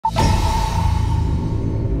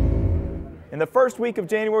the first week of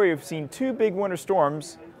January, we've seen two big winter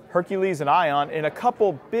storms, Hercules and Ion, and a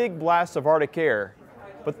couple big blasts of Arctic air.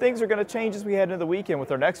 But things are going to change as we head into the weekend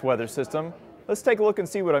with our next weather system. Let's take a look and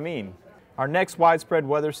see what I mean. Our next widespread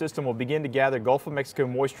weather system will begin to gather Gulf of Mexico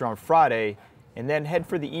moisture on Friday and then head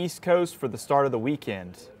for the East Coast for the start of the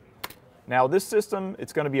weekend. Now this system,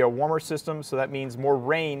 it's going to be a warmer system, so that means more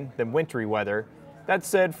rain than wintry weather. That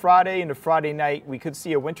said, Friday into Friday night, we could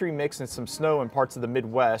see a wintry mix and some snow in parts of the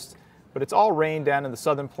Midwest, but it's all rain down in the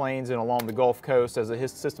southern plains and along the Gulf Coast as the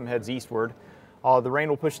system heads eastward. The rain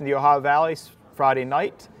will push into the Ohio Valley Friday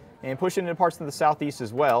night and push into parts of the southeast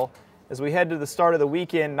as well. As we head to the start of the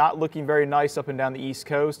weekend, not looking very nice up and down the East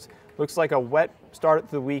Coast. Looks like a wet start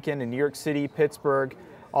to the weekend in New York City, Pittsburgh,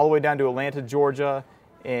 all the way down to Atlanta, Georgia,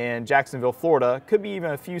 and Jacksonville, Florida. Could be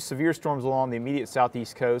even a few severe storms along the immediate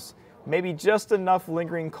southeast coast. Maybe just enough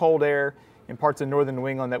lingering cold air in parts of northern New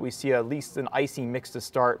England that we see at least an icy mix to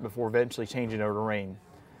start before eventually changing over to rain.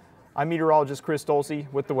 I'm meteorologist Chris Dolce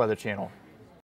with the Weather Channel.